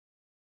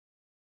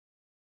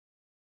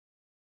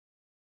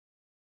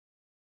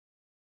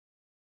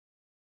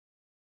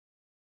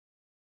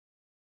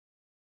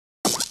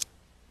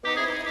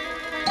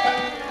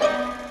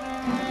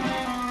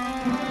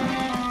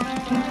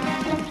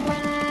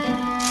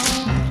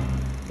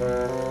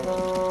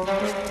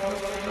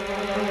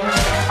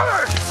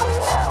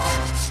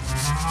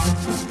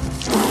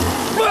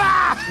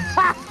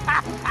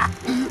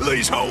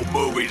These whole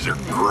movies are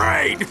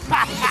great.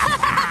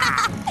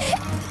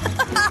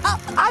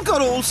 I've got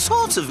all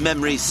sorts of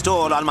memories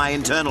stored on my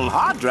internal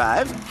hard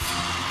drive.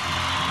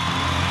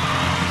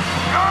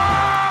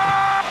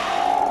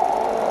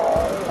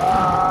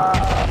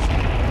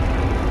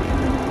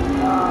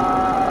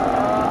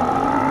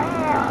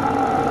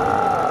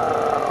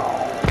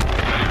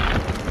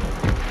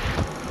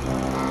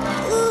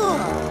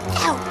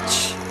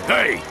 Ouch.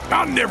 Hey,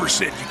 I never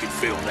said you could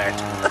feel that.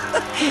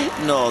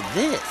 Nor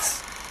this.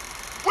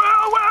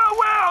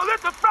 Well,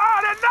 it's a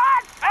Friday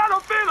night, and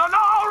I'm feeling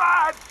all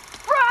right.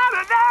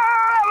 Friday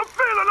night, and I'm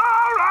feeling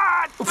all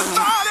right.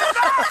 Friday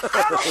night,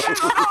 and I'm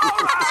feeling all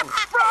right.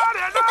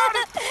 Friday night,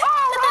 it's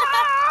all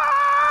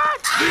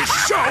right. This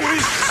show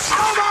is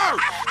over.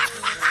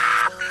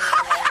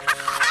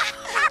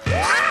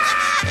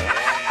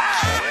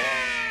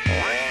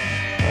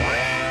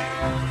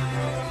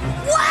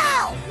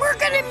 Wow, we're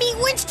gonna meet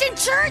Winston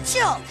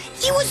Churchill.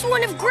 He was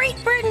one of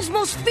Great Britain's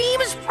most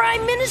famous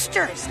prime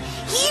ministers.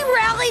 He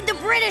rallied the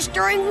British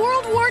during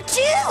World War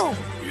II.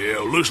 Yeah,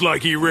 looks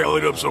like he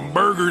rallied up some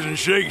burgers and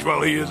shakes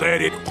while he was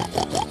at it.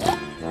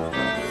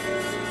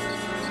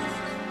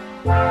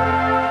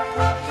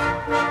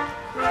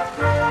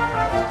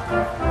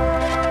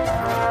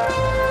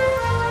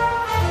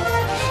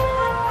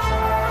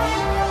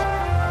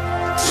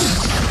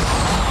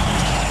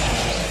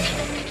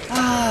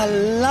 Ah,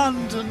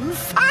 London,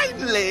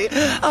 finally!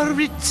 A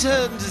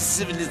return to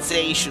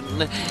civilization.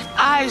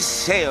 I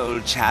say,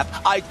 old chap,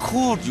 I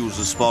could use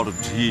a spot of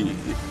tea.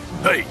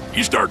 Hey,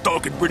 you start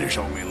talking British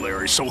on me,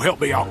 Larry, so help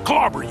me, I'll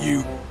clobber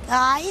you.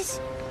 Guys,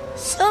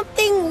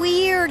 something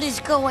weird is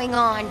going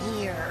on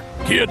here.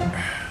 Kid,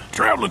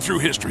 traveling through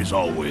history is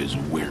always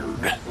weird.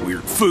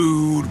 Weird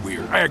food,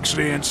 weird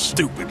accents,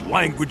 stupid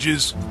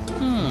languages.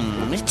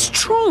 It's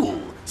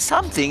true.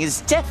 Something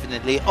is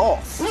definitely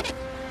off.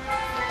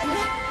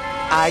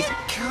 I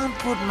can't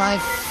put my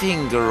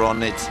finger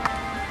on it.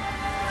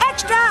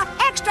 Extra!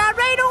 Extra!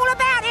 Read all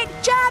about it!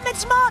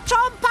 Germans march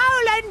on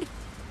Poland!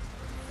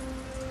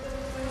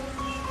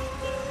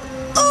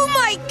 Oh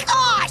my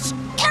gosh!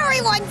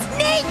 Everyone's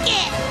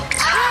naked!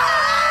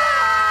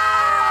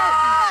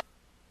 Ah!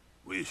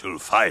 We shall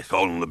fight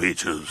on the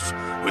beaches.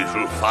 We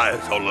shall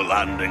fight on the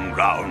landing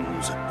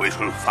grounds. We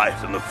shall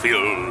fight in the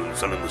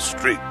fields and in the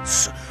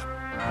streets.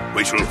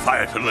 We shall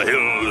fight in the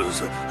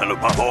hills, and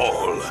above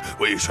all,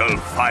 we shall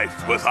fight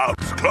without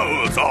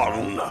clothes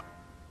on.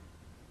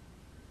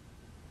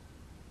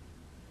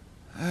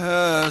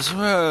 Yes,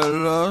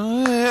 well,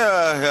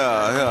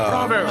 yeah.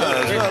 Robert!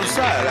 Well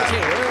said.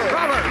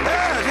 Robert!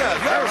 Yes,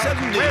 well said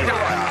indeed.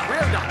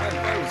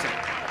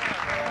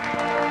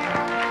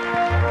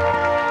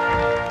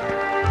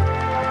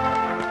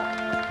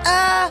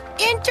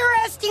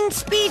 Interesting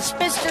speech,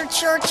 Mr.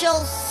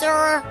 Churchill,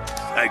 sir.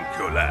 Thank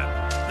you,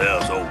 lad.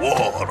 There's a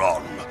war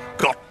on.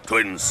 Got to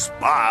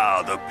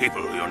inspire the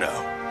people, you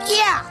know.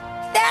 Yeah,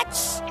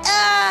 that's,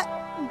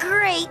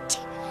 great.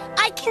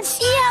 I can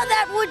see how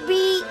that would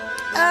be,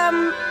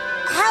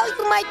 how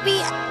you might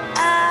be,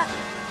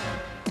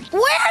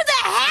 where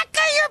the heck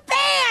are your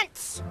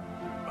pants?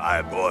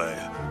 My boy,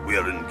 we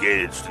are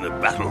engaged in a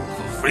battle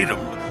for freedom.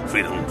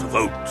 Freedom to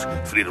vote,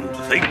 freedom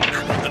to think,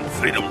 and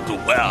freedom to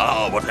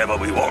wear whatever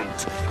we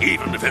want,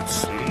 even if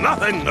it's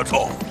nothing at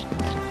all.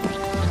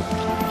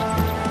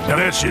 Now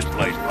that's just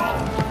plain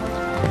wrong.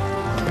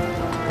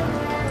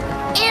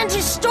 And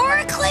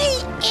historically,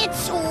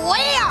 it's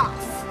way off.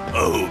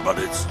 Oh, but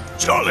it's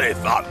jolly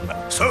fun.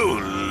 So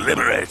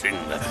liberating.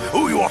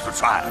 Who you ought to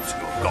try it.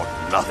 You've got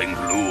nothing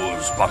to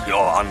lose but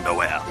your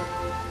underwear.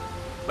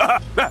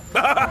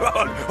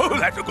 Oh,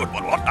 that's a good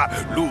one. What?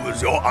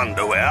 Lose your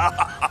underwear?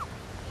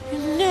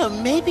 No,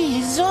 maybe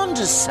he's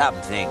onto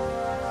something.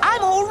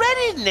 I'm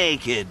already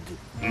naked.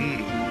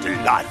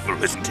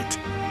 Delightful, isn't it?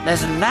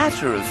 As a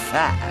matter of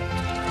fact,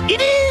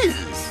 it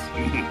is.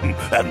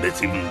 And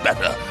it's even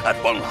better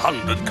at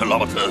 100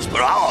 kilometers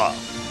per hour.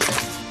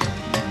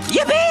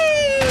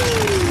 Yippee!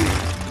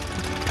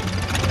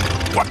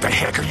 What the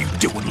heck are you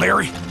doing,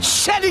 Larry?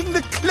 Shedding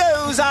the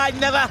clothes I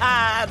never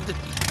had.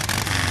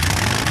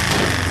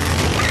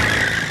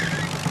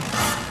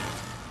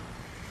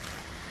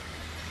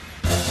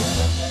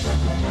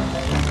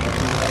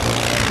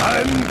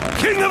 I'm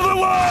king of the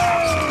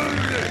world!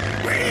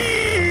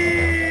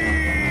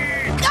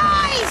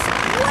 Guys,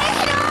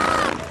 wait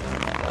up!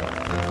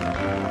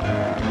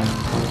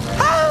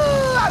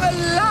 Oh, I'm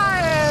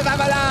alive! I'm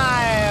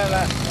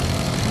alive!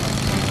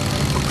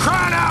 For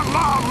crying out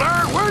loud,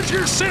 Larry, where's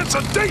your sense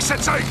of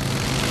decency?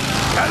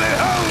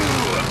 Tally-ho!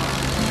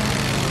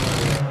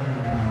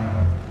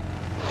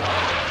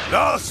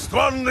 Last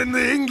one in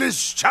the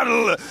English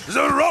Channel,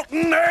 the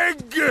rotten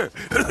egg!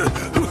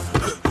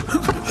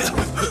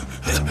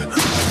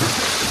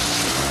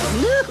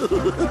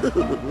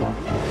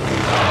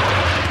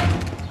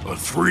 A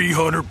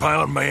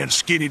 300-pound man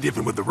skinny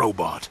dipping with the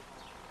robot.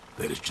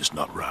 That is just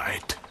not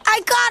right. I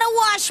gotta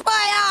wash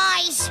my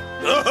eyes.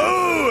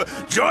 Oh,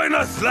 join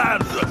us,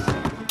 lads!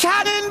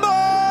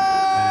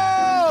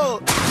 Cannonball!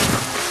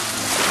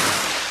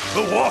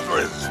 The water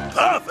is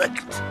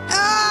perfect!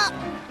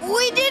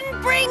 we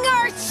didn't bring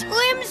our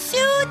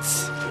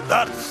swimsuits?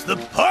 That's the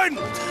point!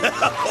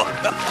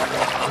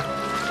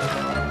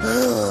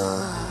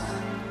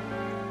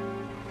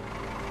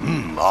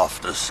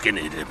 After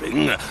skinny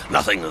dipping,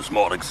 nothing is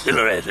more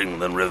exhilarating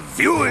than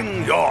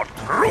reviewing your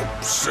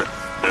troops.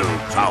 No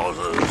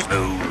trousers,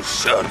 no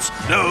shirts,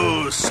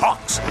 no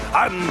socks.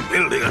 I'm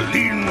building a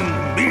lean,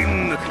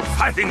 mean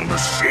fighting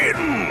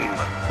machine.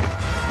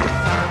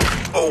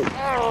 Oh!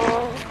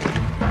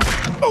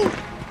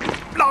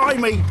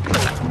 Blimey!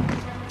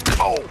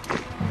 Oh!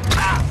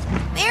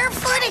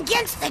 Barefoot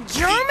against the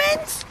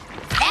Germans?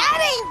 That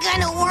ain't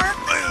gonna work.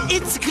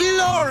 It's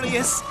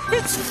glorious.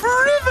 It's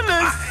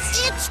frivolous.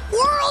 It's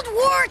World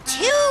War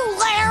II,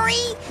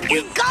 Larry.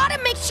 We gotta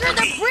make sure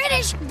the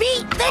British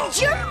beat the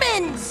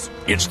Germans.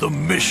 It's the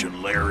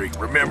mission, Larry,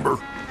 remember?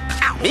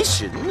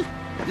 Mission?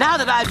 Now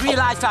that I've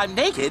realized I'm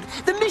naked,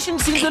 the mission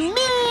seems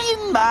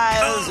 1,000,000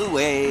 miles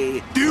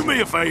away. Do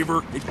me a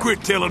favor and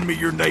quit telling me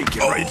you're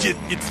naked, right?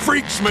 It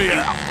freaks me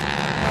out.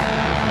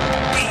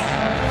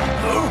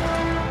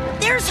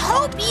 There's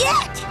hope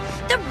yet.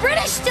 The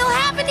British still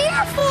have an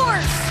Air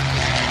Force.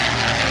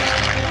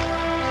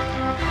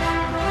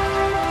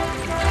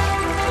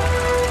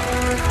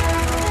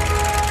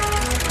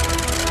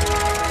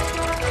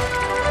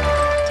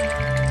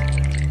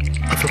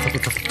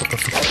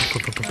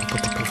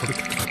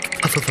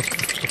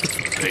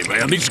 Hey,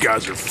 man, these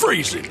guys are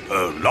freezing.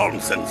 Oh,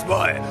 nonsense,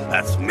 boy.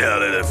 That's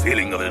merely the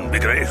feeling of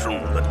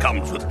invigoration that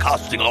comes with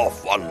casting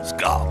off one's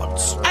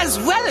garments. As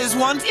well as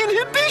one's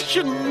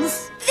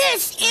inhibitions.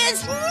 This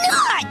is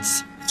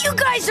nuts. You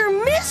guys are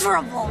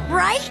miserable,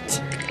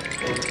 right?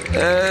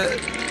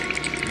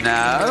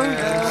 No.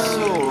 It's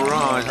all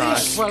right, I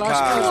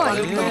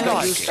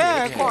suppose.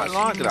 Yeah, quite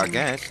like it, I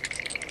guess.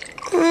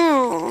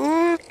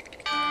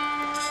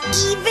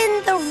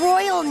 Even the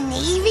Royal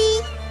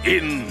Navy?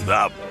 In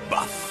the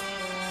buff.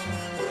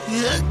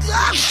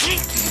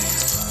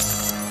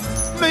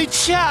 Me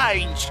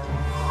change.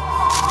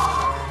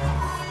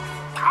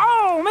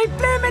 Oh, me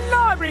bloomin'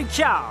 library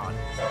card.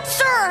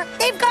 Sir,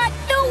 they've got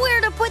nowhere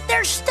to put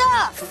their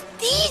stuff.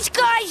 These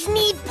guys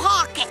need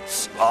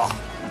pockets. Ah,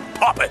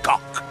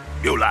 poppycock.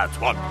 You lads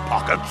want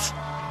pockets?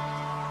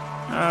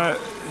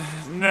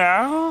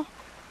 No.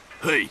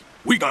 Hey,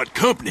 we got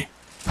company.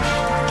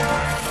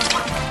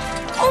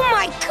 Oh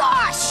my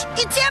gosh!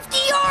 It's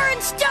FDR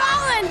and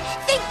Stalin!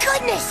 Thank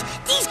goodness!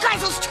 These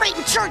guys will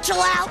straighten Churchill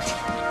out!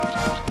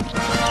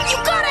 You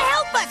gotta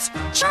help us!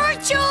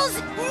 Churchill's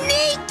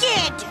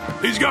naked!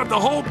 He's got the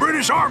whole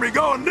British Army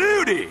going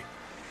nudie.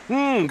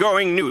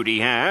 Going nudie,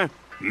 huh?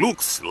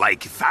 Looks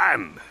like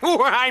fun.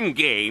 Oh, I'm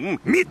game.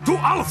 Me too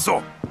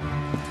also.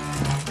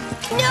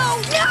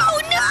 No, no,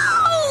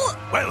 no!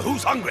 Well,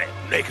 who's hungry?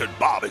 Naked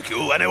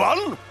barbecue,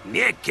 anyone?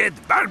 Naked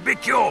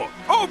barbecue.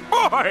 Oh,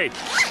 boy!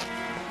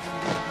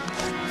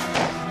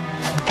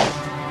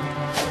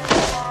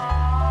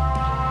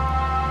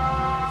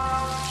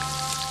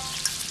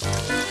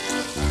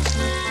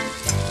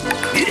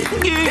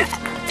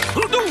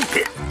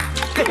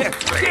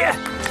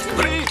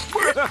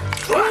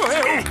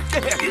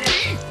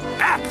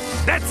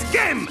 That's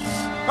game.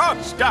 Oh,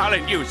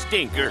 Stalin, you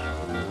stinker.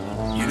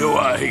 You know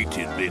I hate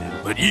to admit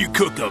it, but you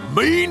cooked a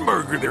mean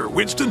burger there,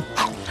 Winston.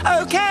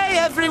 Okay,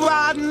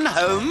 everyone,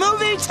 home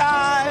movie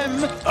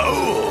time.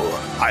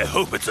 Oh, I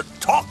hope it's a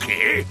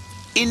talkie.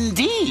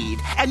 Indeed,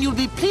 and you'll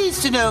be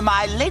pleased to know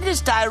my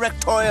latest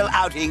directorial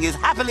outing is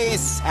happily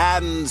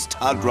sans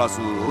Todd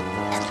Russell.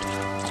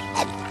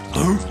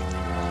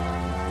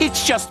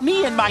 It's just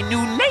me and my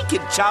new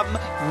naked chum,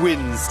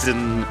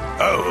 Winston.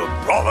 Oh,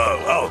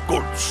 bravo. Oh,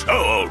 good show,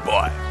 old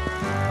boy.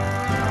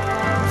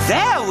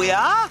 There we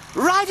are,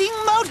 riding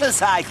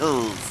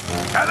motorcycles.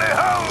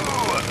 Tally-ho!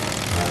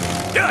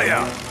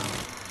 Yeah.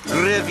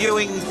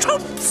 Reviewing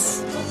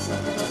troops.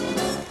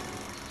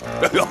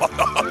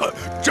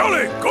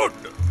 Jolly good.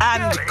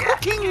 And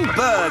cooking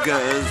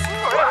burgers.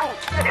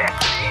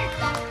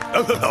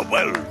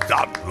 Well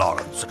done,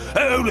 Lawrence.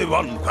 Only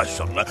one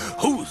question.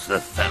 Who's the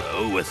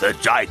fellow with the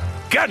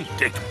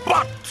gigantic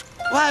butt?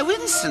 Why,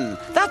 Winston,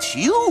 that's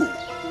you.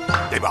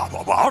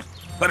 What?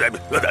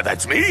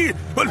 That's me?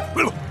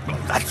 Well,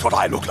 that's what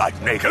I look like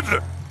naked.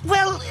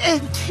 Well,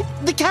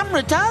 the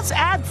camera does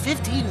add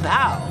 15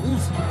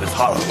 pounds. It's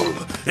horrible.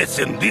 It's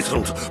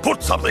indecent.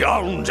 Put something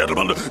on,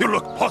 gentlemen. You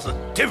look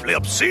positively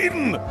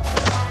obscene.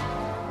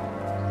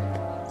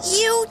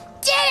 You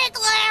did it,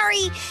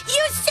 Larry!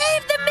 You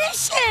saved the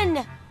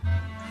mission!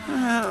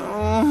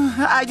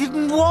 Oh, I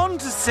didn't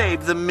want to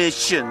save the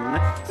mission.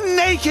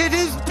 Naked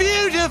is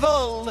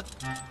beautiful.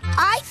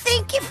 I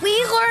think if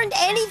we learned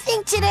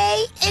anything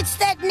today, it's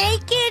that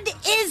naked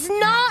is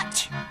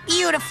not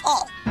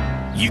beautiful.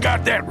 You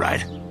got that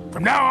right.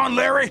 From now on,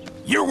 Larry,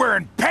 you're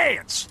wearing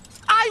pants.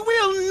 I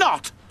will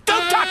not.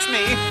 Don't touch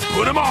me.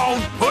 Put 'em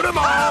on. Put 'em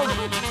on.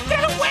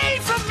 Get away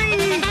from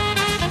me.